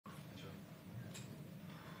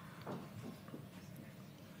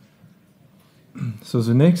So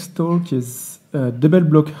the next talk is double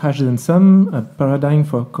block hash and sum, a paradigm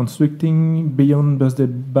for constructing beyond birthday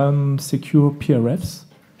bound secure PRFs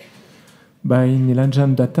by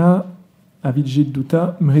Nilanjan Datta, Avijit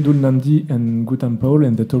Dutta, Mridul Nandi, and Goutam,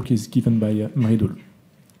 and the talk is given by Mridul.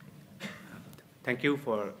 Thank you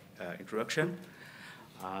for introduction.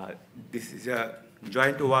 This is a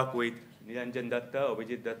joint work with Nilanjan Datta,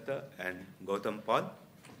 Avijit Datta, and Goutam.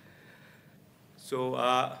 So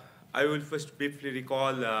I will first briefly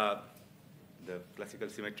recall the classical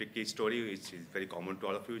symmetric key story, which is very common to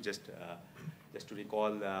all of you, just to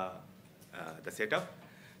recall the setup.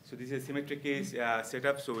 So this is a symmetric key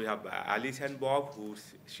setup. So we have Alice and Bob who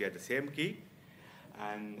share the same key.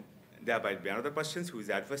 And there might be another person who is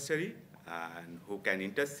the adversary and who can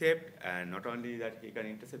intercept. And not only that he can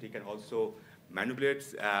intercept, he can also manipulate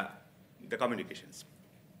the communications.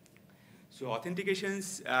 So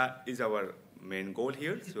authentications is our main goal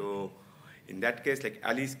here. So in that case, like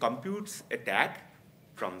Alice computes a tag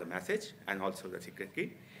from the message and also the secret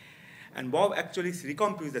key. And Bob actually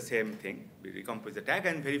recomputes the same thing. We recompose the tag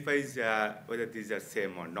and verifies whether these are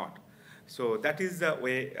same or not. So that is the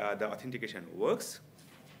way the authentication works.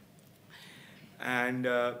 And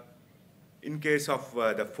in case of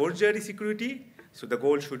the forgery security, so the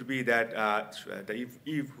goal should be that the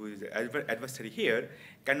Eve, who is the adversary here,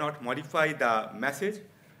 cannot modify the message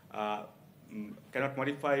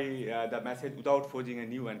without forging a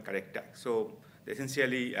new and correct tag. So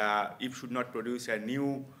essentially, Eve should not be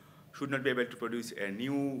able to produce a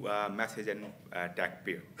new message and tag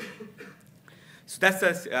pair. So that's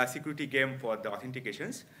the security game for the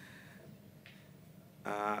authentications.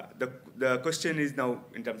 The question is now,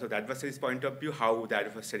 in terms of the adversary's point of view, how the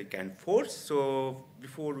adversary can force. So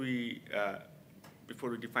before we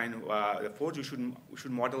define the force, we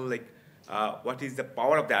should model like what is the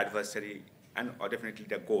power of the adversary, and or definitely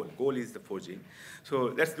the goal. Goal is the forging.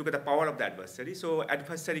 So let's look at the power of the adversary. So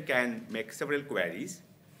adversary can make several queries.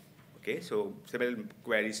 Okay, so several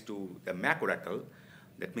queries to the MAC oracle.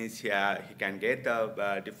 That means he can get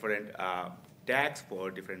the different tags for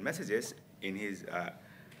different messages in his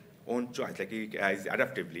own choice, like he is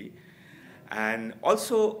adaptively. And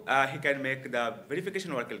also, he can make the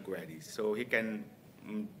verification oracle queries. So he can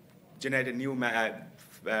generate a new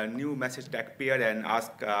message tag pair and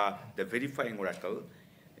ask the verifying oracle.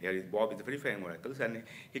 Here is Bob is the verifying oracle, and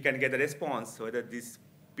he can get the response whether this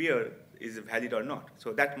pair is valid or not.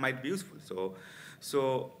 So that might be useful.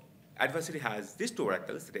 So adversary has these two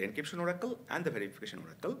oracles, the encryption oracle and the verification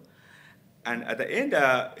oracle. And at the end,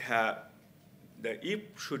 the Eve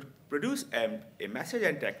should produce a message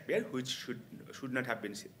and tag pair which should not have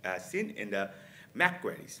been seen in the MAC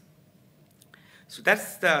queries. So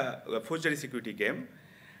that's the forgery security game.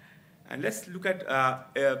 And let's look at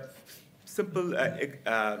simple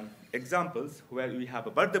examples where we have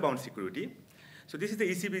a birthday bound security. So this is the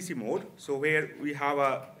ECBC mode. So where we have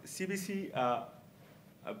a CBC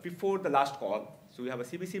before the last call. So we have a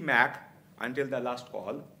CBC MAC until the last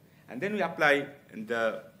call. And then we apply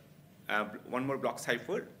the one more block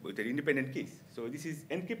cipher with the independent keys. So this is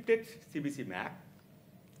encrypted CBC MAC.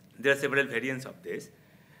 There are several variants of this.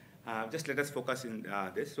 Just let us focus in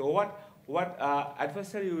this. So what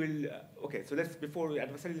adversary will, okay, so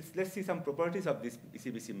let's see some properties of this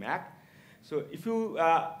ECBC MAC. So if you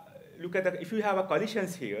look at if you have a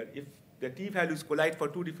collisions here, if the T values collide for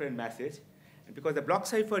two different messages, and because the block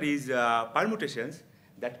cipher is permutations,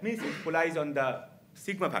 that means it collides on the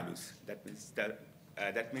sigma values. That means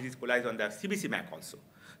it collides on the CBC MAC also.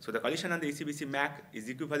 So the collision on the ECBC MAC is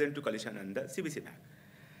equivalent to collision on the CBC MAC.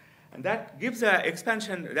 And that gives an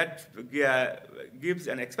expansion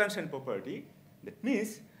property. That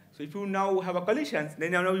means, so if you now have a collisions,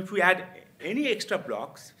 then now if we add any extra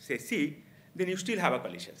blocks, say C, then you still have a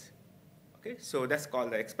collisions. Okay, so that's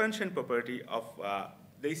called the expansion property of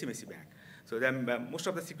the ECBC MAC. So then most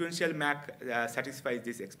of the sequential MAC satisfies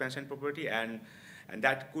this expansion property, and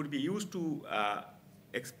that could be used to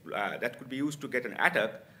get an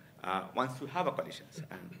attack once you have a collisions.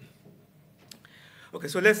 Okay,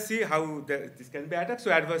 so let's see how this can be attacked.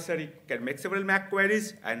 So adversary can make several MAC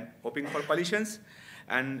queries and hoping for collisions,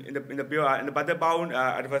 and in the birthday bound,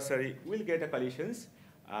 adversary will get a collisions,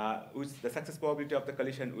 which the success probability of the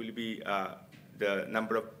collision will be the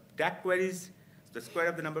number of tag queries, the square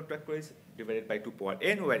of the number of tag queries divided by 2 power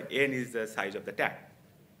n, where n is the size of the tag.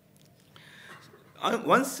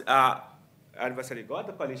 Once adversary got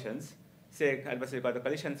the collisions, say adversary got the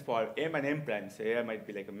collisions for m and m prime, so here might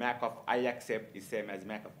be like a MAC of I accept is same as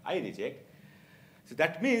MAC of I reject. So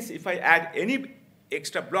that means if I add any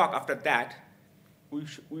extra block after that, we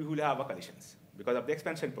will have a collisions because of the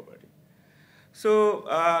expansion property. So,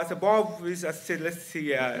 so Bob is, let's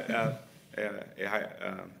see, an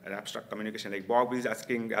abstract communication. Like Bob is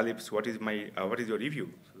asking Alice, what is your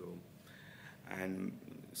review? So, and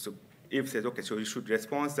so Eve says, okay, so you should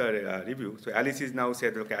respond the review. So Alice is now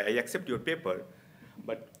said, okay, I accept your paper,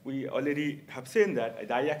 but we already have seen that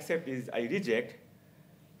the I accept is I reject.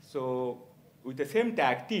 So with the same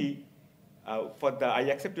tag T, for the I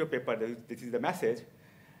accept your paper, this is the message,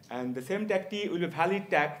 and the same tag T will be valid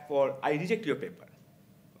tag for I reject your paper.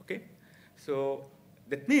 Okay, so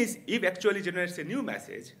that means if actually generates a new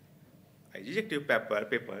message, I reject your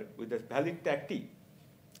paper with the valid tag T.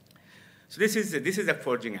 So this is a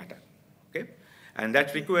forging attack. Okay, and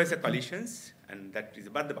that requires a collisions, and that is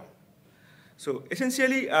about the bound. So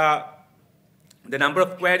essentially, the number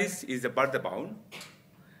of queries is about the bound,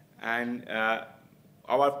 and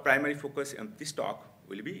our primary focus on this talk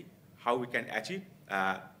will be how we can achieve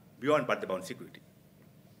beyond but the bound security.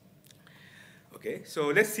 Okay, so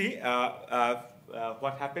let's see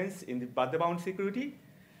what happens in the but the bound security.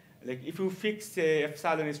 Like if you fix say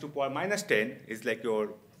epsilon is to power -10 is like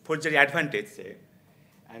your forgery advantage, say,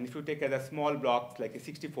 and if you take a small block like a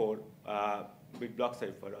 64-bit block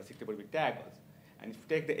cipher or 64-bit tag, and if you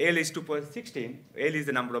take the L is to power 16, L is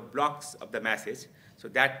the number of blocks of the message, so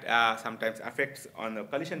that sometimes affects on the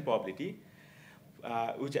collision probability,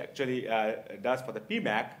 which actually does for the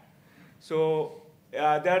PMAC. So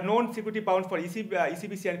there are known security bounds for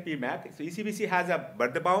ECBC and PMAC. So ECBC has a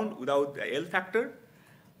but the bound without the L factor.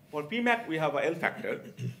 For PMAC, we have a L factor.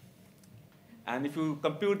 And if you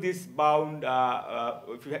compute this bound,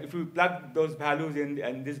 if you plug those values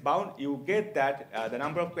in this bound, you get that the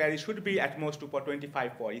number of queries should be at most 2 power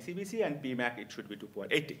 25 for ECBC, and PMAC it should be 2 power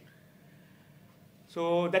 80.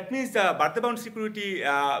 So that means the but the bound security,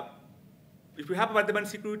 if you have a but the bound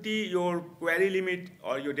security, your query limit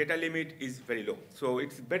or your data limit is very low. So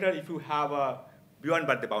it's better if you have a beyond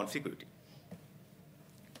but the bound security.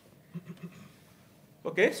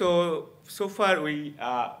 Okay, so far we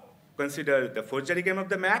consider the forgery game of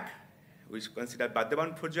the MAC, we consider but the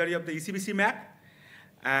bound forgery of the ECBC MAC,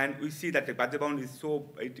 and we see that the but the bound is so,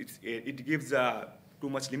 it gives too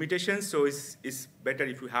much limitations, so it's better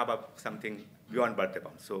if you have something beyond but the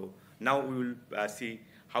bound. So now we will see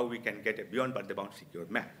how we can get a beyond but the bound secure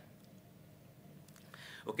MAC.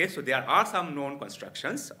 Okay, so there are some known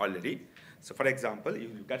constructions already. So for example, you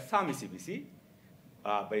look at some ECBC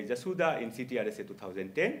by Jasuda in CTRSA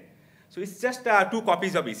 2010. So it's just 2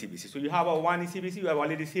 copies of ECBC. So you have one ECBC, you have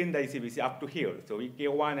already seen the ECBC up to here. So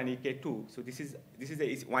EK1 and EK2. So this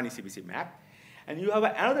is one ECBC map. And you have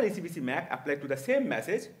another ECBC map applied to the same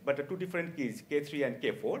message, but 2 different keys, K3 and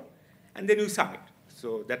K4. And then you sum it.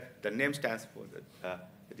 So that the name stands for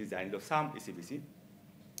the design of some ECBC.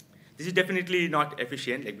 This is definitely not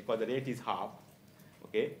efficient, like, because the rate is half.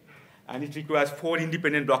 Okay? And it requires 4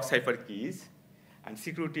 independent block cipher keys. And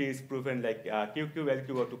security is proven like QQ,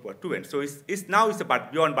 LQ, or 2 power 2n. So now it's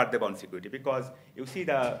about beyond but the bound security, because you see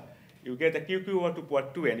you get the QQ or 2 power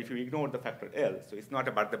 2n if you ignore the factor L. So it's not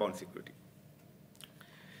a but the bound security.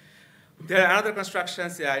 There are other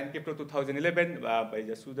constructions in Kepler 2011 by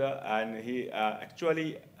Jasuda, and he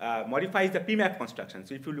actually modifies the PMAC construction.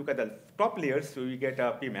 So if you look at the top layers, so you get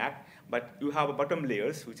a PMAC, but you have a bottom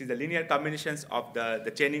layers, which is the linear combinations of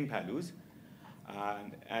the chaining values.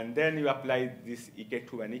 And then you apply this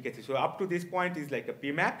EK2 and EK3. So up to this point is like a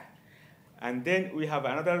PMAC. And then we have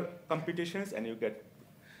another computations, and you get.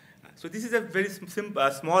 So this is a very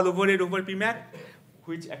small overhead over PMAC,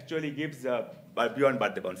 which actually gives beyond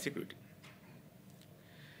but the bound security.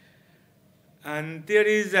 And there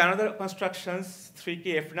is another constructions,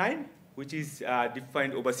 3KF9, which is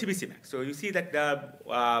defined over CBC MAC. So you see that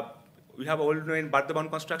we have all known but the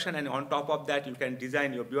bound construction, and on top of that, you can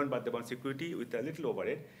design your beyond but the bound security with a little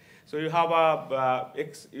overhead. So you have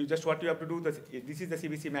what you have to do, this is the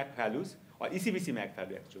CBC MAC values, or ECBC MAC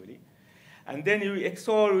value actually. And then you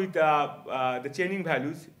XOR with the chaining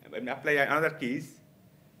values, and apply another keys,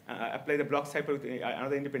 apply the block cipher with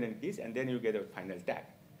another independent keys, and then you get a final tag.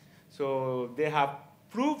 So they have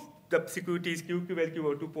proved the security is QQ, LQ,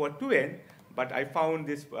 or 2 power 2n, but we found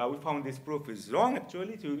this proof is wrong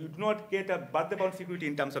actually. So you do not get a but the bound security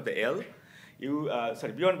in terms of the L.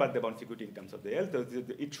 Beyond but the bound security in terms of the L. So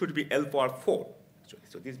it should be L power 4 actually.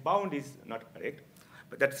 So this bound is not correct,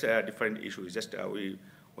 but that's a different issue. It's just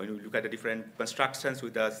when you look at the different constructions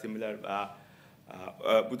with a similar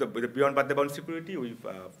with the beyond but the bound security, we've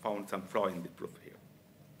found some flaw in the proof here.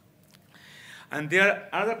 And there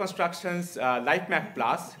are other constructions, LifeMac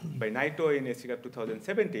Plus by Naito in SCCAP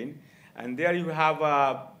 2017. And there you have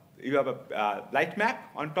a light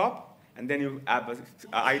map on top, and then you have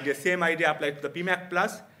the same idea applied to the PMAC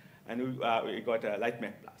Plus, and we got a light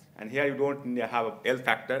mag plus. And here you don't have a L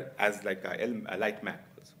factor as like a light mag.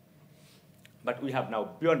 But we have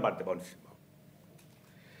now beyond boundary bound.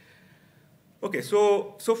 Okay,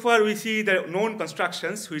 so far we see the known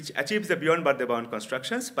constructions which achieves the beyond boundary bound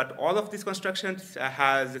constructions, but all of these constructions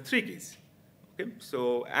has 3 keys. Okay,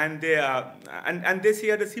 so and they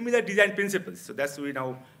share the similar design principles. So that's we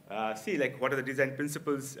now see like what are the design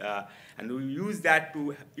principles, and we use that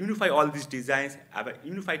to unify all these designs, have a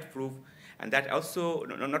unified proof, and that also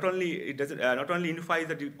not only unifies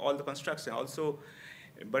all the construction also,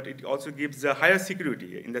 but it also gives a higher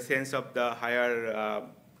security in the sense of the higher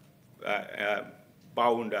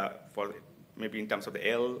bound for maybe in terms of the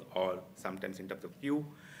L or sometimes in terms of Q.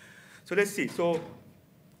 So let's see. So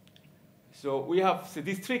we have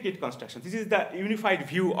these 3 key constructions. This is the unified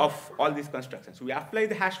view of all these constructions. So we apply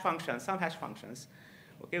the hash functions, some hash functions.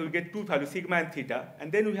 Okay, we get 2 values, sigma and theta,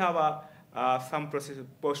 and then we have some processor,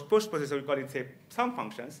 post processor. We call it say some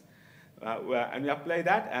functions, and we apply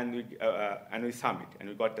that and we sum it, and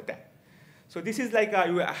we got the tag. So this is like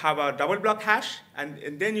you have a double block hash,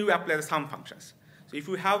 and then you apply the sum functions. So if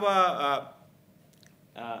you have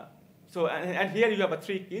and here you have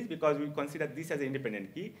 3 keys because we consider this as an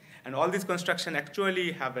independent key, and all these constructions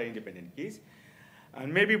actually have independent keys,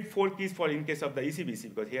 and maybe 4 keys for in case of the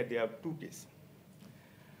ECBC because here they have 2 keys.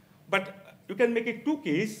 But you can make it 2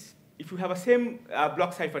 keys if you have a same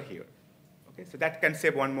block cipher here. Okay, so that can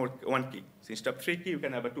save one key. So instead of 3 keys, you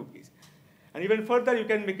can have 2 keys. And even further, you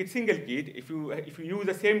can make it single keyed if you use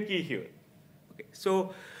the same key here. Okay,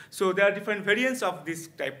 so there are different variants of this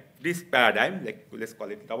paradigm. Like let's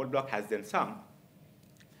call it double block hash then sum.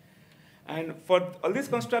 And for all this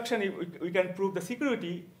construction, we can prove the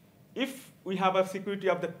security if we have a security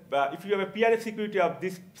of the if you have a PRF security of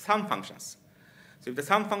these sum functions. So if the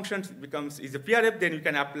sum function is a PRF, then you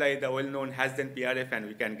can apply the well-known hash then PRF, and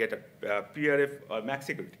we can get a PRF or max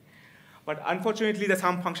security. But unfortunately, the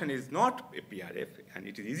sum function is not a PRF, and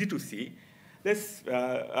it is easy to see. Let's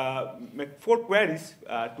make 4 queries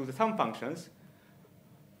to the sum functions.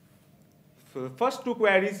 So the first 2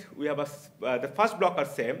 queries, we have the first block are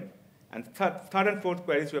same, and third and fourth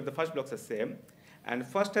queries, we have the first blocks are same, and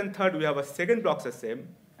first and third, we have a second blocks are same,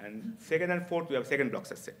 and second and fourth, we have second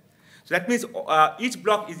blocks are same. So that means each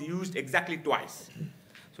block is used exactly twice.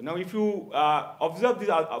 So now if you observe these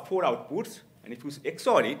 4 outputs, and if you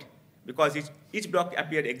XOR it, because each block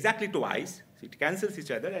appeared exactly twice, so it cancels each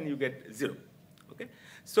other, and you get 0. Okay?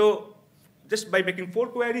 So just by making 4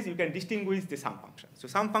 queries, you can distinguish the sum function. So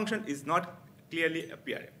sum function is not clearly a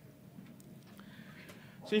PRF.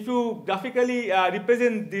 So if you graphically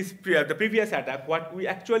represent this the previous attack, what we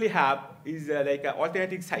actually have is like an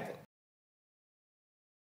alternating cycle.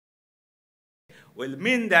 Will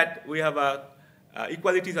mean that we have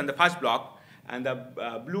equalities on the first block, and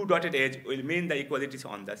the blue dotted edge will mean the equalities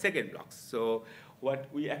on the second block. So what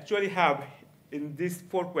we actually have in these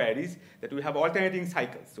 4 queries, that we have alternating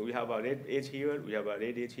cycles. So we have a red edge here, we have a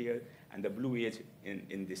red edge here, and the blue edge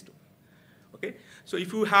in these 2. Okay? So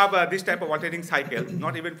if you have this type of alternating cycle,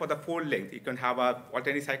 not even for the 4 length, you can have an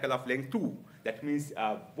alternating cycle of length 2. That means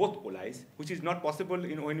both collides, which is not possible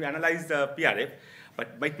when we analyze the PRF,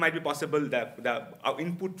 but it might be possible that our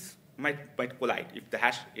inputs might collide.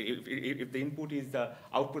 If the input is the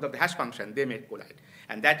output of the hash function, they may collide.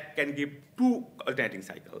 And that can give 2 alternating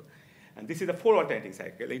cycles. And this is a 4 alternating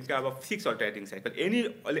cycle. You can have a 6 alternating cycle.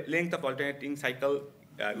 Any length of alternating cycle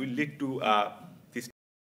will lead to this.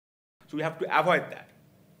 So we have to avoid that.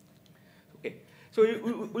 Okay. So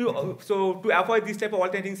to avoid this type of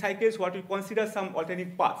alternating cycles, what we consider some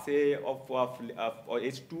alternating paths, say of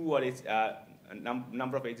H2 or H,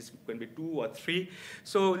 number of edges can be 2 or 3.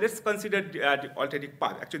 So let's consider the alternating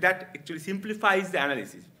path. Actually, that actually simplifies the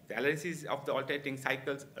analysis. The analysis of the alternating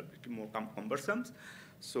cycles are a bit more cumbersome.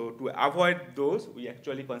 So to avoid those, we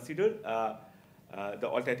actually consider the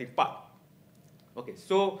alternating path. Okay,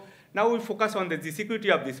 so now we focus on the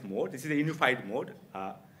security of this mode. This is a unified mode.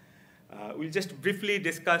 We'll just briefly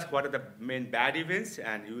discuss what are the main bad events,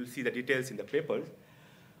 and you will see the details in the papers.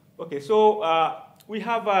 Okay, so we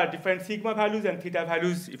have different sigma values and theta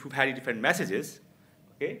values if you vary different messages.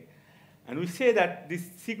 Okay, and we say that this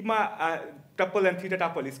sigma tuple and theta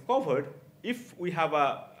tuple is covered if we have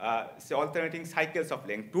say alternating cycles of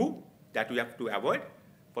length 2 that we have to avoid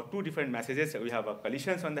for 2 different messages. So we have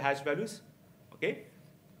collisions on the hash values. Okay,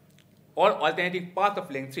 or alternating path of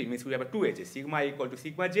length 3 means we have 2 edges, sigma I equal to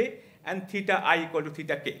sigma j and theta I equal to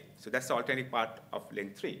theta k. So that's the alternating part of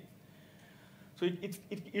length 3. So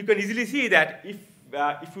you can easily see that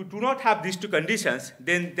if you do not have these 2 conditions,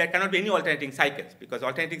 then there cannot be any alternating cycles, because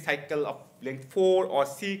alternating cycle of length 4 or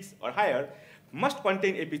 6 or higher must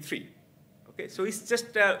contain AP3. Okay, so it's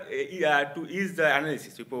just to ease the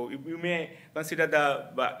analysis. You may consider the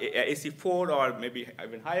AC4 or maybe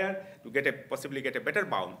even higher to possibly get a better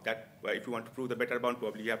bound. That if you want to prove the better bound,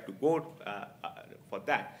 probably you have to go for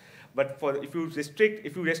that. But if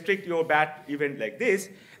you restrict your BAT event like this,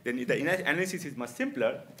 then the analysis is much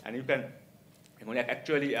simpler, and you can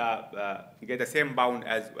actually get the same bound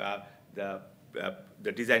as the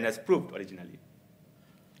designers proved originally.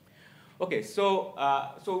 Okay, so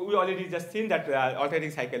we already just seen that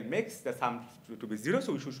alternating cycle makes the sum to be 0,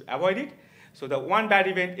 so we should avoid it. So the one bad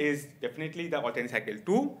event is definitely the alternating cycle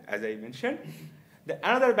 2, as I mentioned.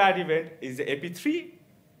 Another bad event is the AP3.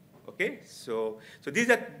 Okay, so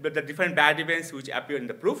these are the different bad events which appear in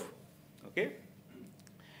the proof. Okay,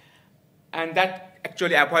 and that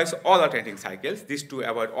actually avoids all alternating cycles. These two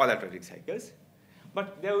avoid all alternating cycles.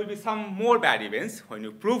 But there will be some more bad events when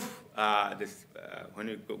you prove this. When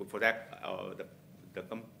you go for that, the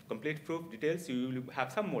complete proof details, you will have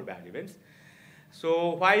some more bad events.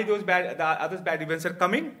 So why the other bad events are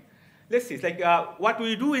coming? Let's see. It's like what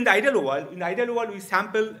we do in the ideal world. In the ideal world, we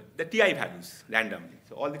sample the TI values randomly.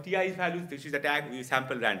 So all the TI values, which is the tag, we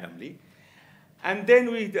sample randomly, and then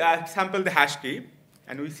we sample the hash key,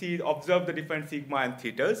 and we observe the different sigma and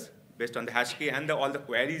thetas based on the hash key, and all the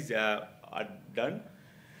queries are done.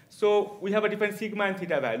 So we have a different sigma and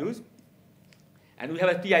theta values, and we have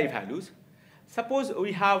a TI values. Suppose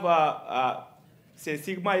we have say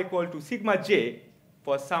sigma equal to sigma j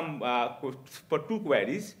for for 2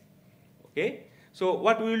 queries. Okay. So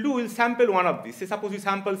what we will do is sample one of these. Say suppose we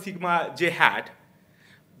sample sigma j hat,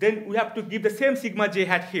 then we have to give the same sigma j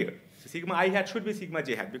hat here. So sigma I hat should be sigma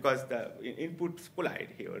j hat because the inputs collide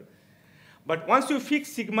here. But once you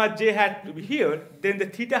fix sigma j hat to be here, then the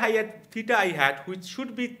theta I hat, which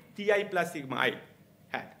should be Ti plus sigma I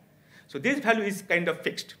hat. So this value is kind of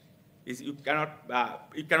fixed. You cannot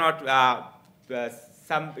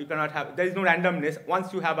have, there is no randomness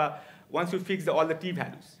once you fix all the T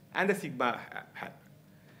values and the sigma hat.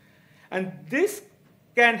 And this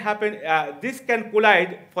can happen, this can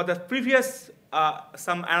collide for the previous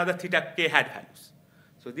some another theta k hat values.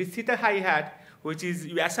 So this theta I hat, which is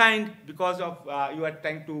you assigned because of you are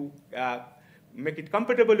trying to make it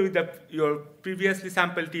compatible with your previously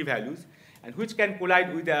sampled T values, and which can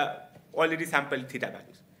collide with the already sampled theta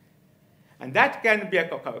values. And that can be a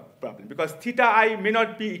problem because theta I may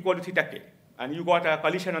not be equal to theta k, and you got a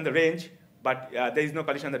collision on the range, but there is no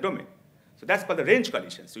collision on the domain. So that's called the range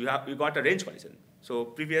collision. So you got a range collision. So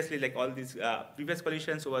previously, like all these previous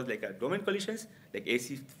collisions was like a domain collisions, like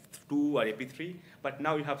AC2 or AP3, but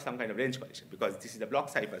now you have some kind of range collision because this is a block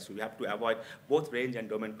cipher, so you have to avoid both range and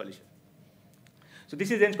domain collision. So this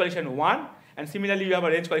is range collision 1, and similarly you have a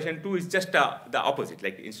range collision 2 is just the opposite.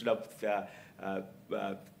 Like instead of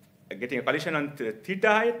getting a collision on theta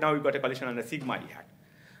I, now you got a collision on the sigma I hat.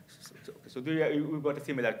 So we got a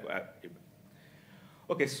similar.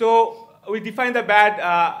 Okay, so we define the bad.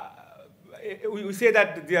 We say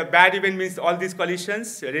that the bad event means all these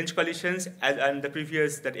collisions, range collisions, and the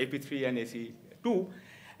previous that AP3 and AC2,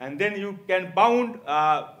 and then you can bound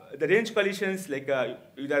the range collisions like there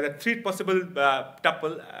are 3 possible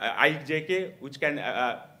tuple ijk, which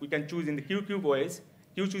we can choose in the QQ OS.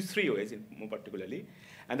 You choose 3 OS more particularly,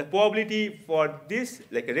 and the probability for this,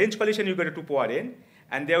 like a range collision, you get a 2 power n,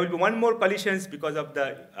 and there will be one more collisions because of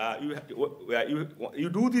the you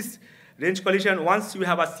do this range collision once you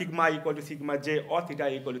have a sigma equal to sigma j or theta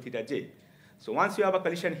equal to theta j. So once you have a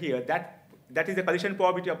collision here, that is the collision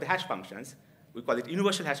probability of the hash functions. We call it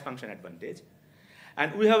universal hash function advantage.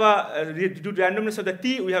 And we have due to randomness of the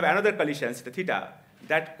t, we have another collisions, the theta,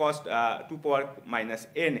 that cost 2 power minus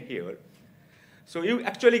n here. So you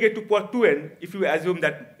actually get 2 power 2n if you assume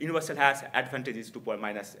that universal hash advantage is 2 power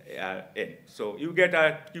minus n. So you get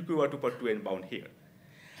a QQ or 2 power 2n bound here.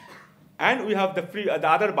 And we have the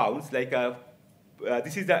other bounds, like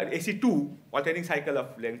this is the AC2, alternating cycle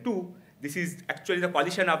of length 2. This is actually the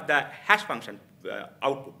collision of the hash function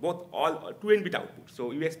output, both all 2n bit output.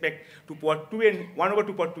 So you expect 2 power 2n, 1 over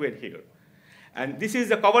 2 power 2n here. And this is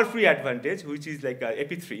the cover-free advantage, which is like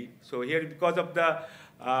AP3. So here, because of the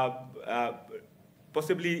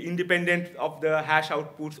possibly independent of the hash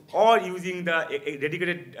outputs or using the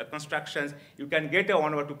dedicated constructions, you can get a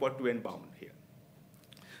 1 over 2 power 2n bound here.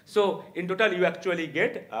 So in total, you actually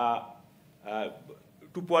get 2 power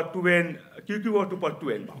 2n, QQ or 2 power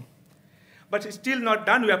 2n bound. But it's still not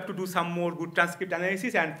done. We have to do some more good transcript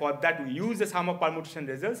analysis, and for that, we use the sum of permutation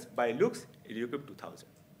results by looks in UCube 2000.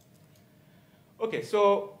 Okay,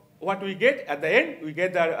 so what we get at the end, we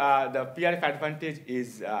get that the PRF advantage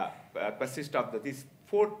is consists of these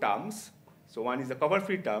 4 terms. So one is the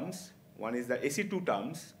cover-free terms, One is the AC2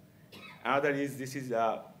 terms. Another is this is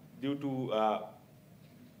due to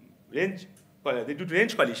range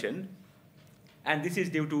collision, and this is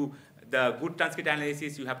due to the good transcript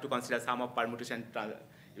analysis. You have to consider sum of permutation.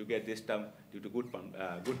 You get this term due to good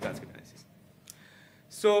transcript analysis.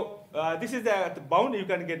 So this is the bound. You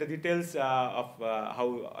can get the details of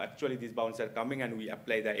how actually these bounds are coming, and we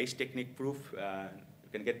apply the H technique proof.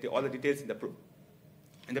 You can get all the details in the proof,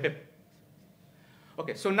 in the paper.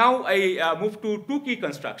 Okay, so now I move to two-key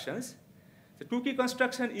constructions. The two-key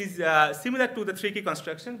construction is similar to the three-key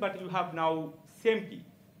construction, but you have now same key.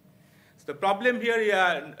 So the problem here,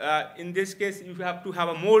 in this case, you have to have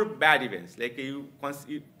a more bad events. Like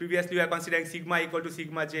previously, you are considering sigma equal to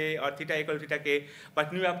sigma j or theta equal to theta k,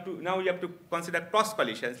 but now you have to consider cross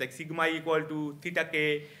collisions, like sigma equal to theta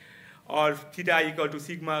k or theta equal to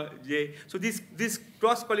sigma j. So these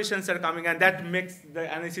cross collisions are coming, and that makes the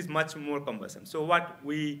analysis much more cumbersome. So what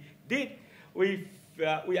we did, we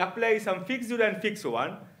apply some fix 0 and fix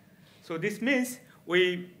 1. So this means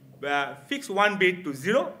we fix one bit to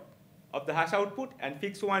 0 of the hash output, and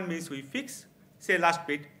fix 1 means we fix, say, last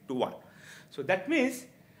bit to 1. So that means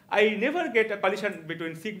I never get a collision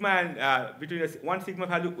between sigma and between one sigma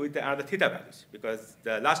value with another theta values, because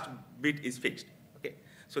the last bit is fixed. Okay.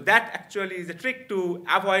 So that actually is a trick to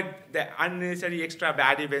avoid the unnecessary extra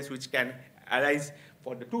bad events which can arise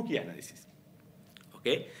for the two-key analysis.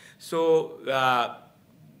 Okay. So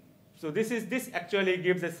this actually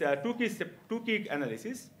gives us two-key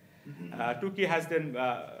analysis. Two-key has then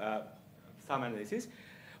some analysis.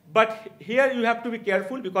 But here you have to be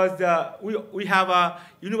careful, because we have a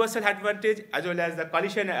universal advantage as well as the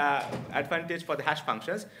collision advantage for the hash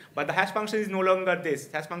functions. But the hash function is no longer this.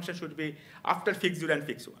 Hash function should be after fix 0 and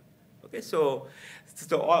fix 1. Okay, so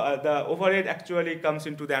the overhead actually comes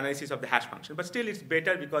into the analysis of the hash function. But still, it's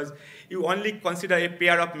better because you only consider a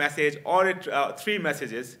pair of message or three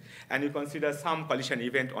messages, and you consider some collision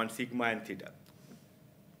event on sigma and theta.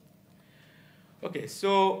 Okay,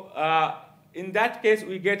 so in that case,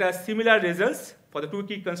 we get a similar results for the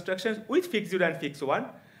two-key constructions with fix 0 and fix 1.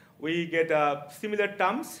 We get similar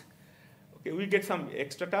terms. Okay, we get some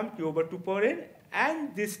extra term, q over 2 power n,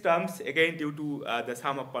 and these terms, again, due to the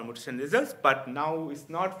sum of permutation results. But now it's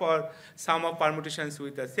not for sum of permutations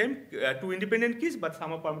with the same two independent keys, but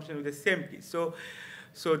sum of permutations with the same keys.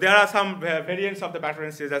 So there are some variants of the pattern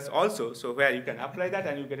results also, so where you can apply that,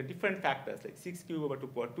 and you get a different factors, like 6q over 2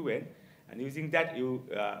 power 2n. And using that,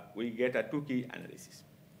 we get a two-key analysis.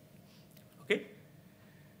 Okay.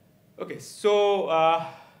 Okay. So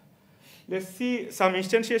let's see some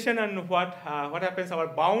instantiation and what happens our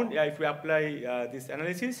bound if we apply this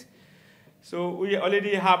analysis. So we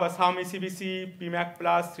already have a sum ECBC, PMAC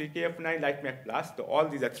plus, 3KF9, LightMAC plus. So all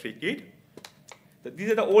these are 3-keyed. So these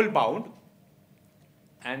are the old bound.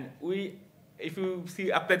 And if you see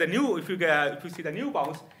apply the new, if you see the new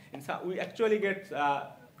bounds, we actually get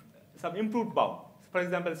some improved bound. For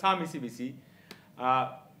example, sum ECBC,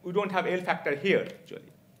 we don't have L factor here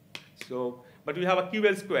actually. So, but we have a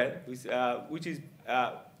QL square, which is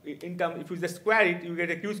in terms, if you just square it, you get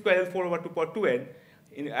a Q square L4 over 2 power 2n,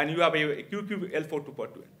 and you have a Q cube L4 2 power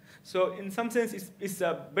 2n. So in some sense, it's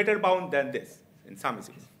a better bound than this in sum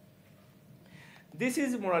ECBC. This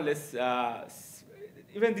is more or less,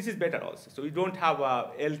 even this is better also. So we don't have a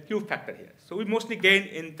L cube factor here. So we mostly gain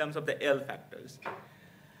in terms of the L factors.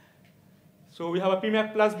 So we have a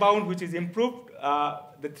PMAC plus bound, which is improved.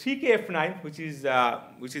 The 3KF9, which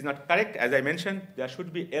is not correct, as I mentioned, there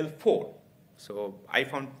should be L4. So I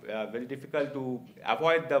found very difficult to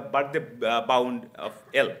avoid the birthday bound of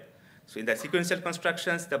L. So in the sequential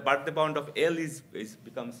constructions, the birthday bound of L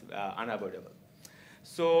becomes unavoidable.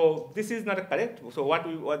 So this is not correct. So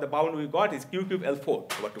what the bound we got is Q cube L4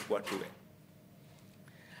 over 2 power 2n.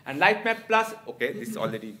 And LightMAC plus, okay, this is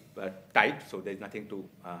already tight, so there's nothing to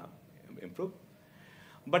improve.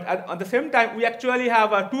 But at the same time, we actually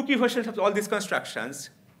have two-key versions of all these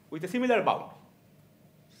constructions with a similar bound.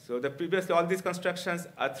 So previously, all these constructions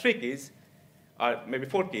are 3 keys, or maybe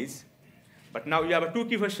 4 keys. But now you have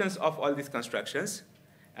two-key versions of all these constructions,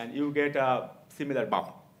 and you get a similar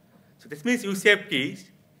bound. So this means you save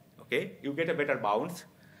keys, okay? You get a better bounds.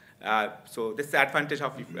 So this is the advantage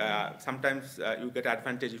of sometimes you get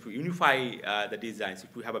advantage if you unify the designs,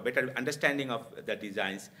 if you have a better understanding of the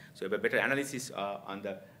designs, so you have a better analysis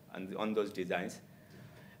on those designs,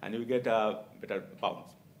 and you get better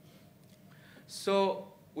bounds.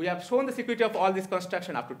 So we have shown the security of all this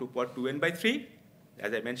construction up to 2 power 2n by 3.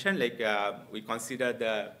 As I mentioned, like we consider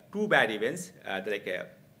the two bad events, like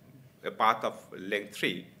a path of length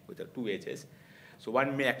 3 with the 2 edges. So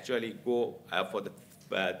one may actually go for the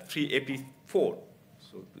 3AP4.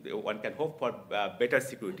 So one can hope for better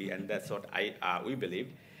security, and that's what we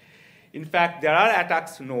believe. In fact, there are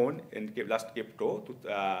attacks known in last crypto.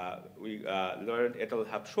 We learned it will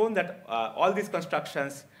have shown that all these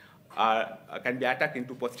constructions can be attacked in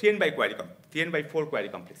 2.3n by 3n by 4 query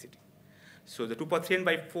complexity. So the 2.3n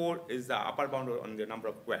by 4 is the upper bound on the number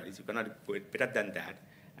of queries. You cannot go better than that.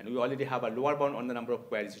 And we already have a lower bound on the number of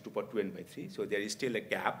queries, 2.2n by 3. So there is still a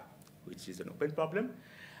gap, which is an open problem.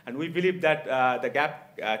 And we believe that the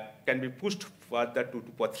gap can be pushed further to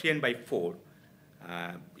 2.3n by 4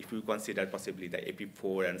 if you consider possibly the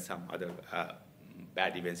AP4 and some other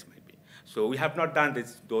bad events might be. So we have not done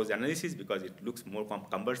those analyses because it looks more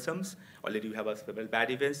cumbersome. Already we have several bad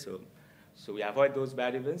events, so we avoid those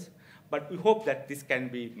bad events. But we hope that this can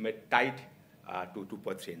be made tight to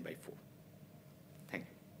 2.3n by 4. Thank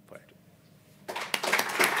you for it.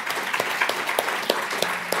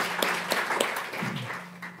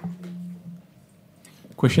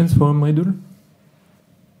 Questions for Mridul?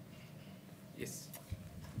 Yes.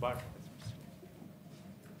 Bart.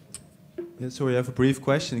 Yeah, so we have a brief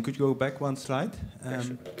question. Could you go back one slide?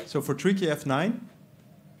 Sure. So for tricky F9,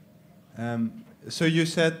 so you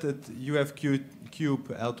said that you have Q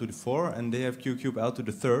cube L to the 4 and they have Q cube L to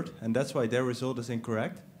the 3rd, and that's why their result is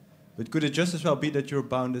incorrect. But could it just as well be that your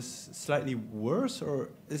bound is slightly worse, or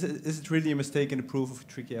is it really a mistake in the proof of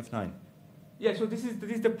tricky F9? Yeah, so this is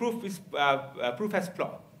the proof is proof has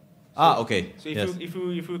flaw. So, Okay. So if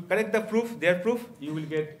you correct the proof, their proof, you will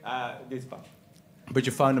get this bound. But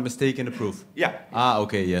you found a mistake in the proof? Yeah.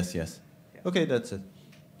 Okay, yes. Yeah. Okay, that's it.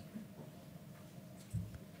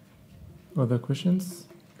 Other questions?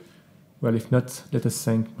 Well, if not, let us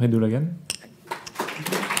thank Mridul again.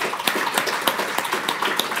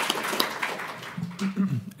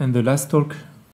 And the last talk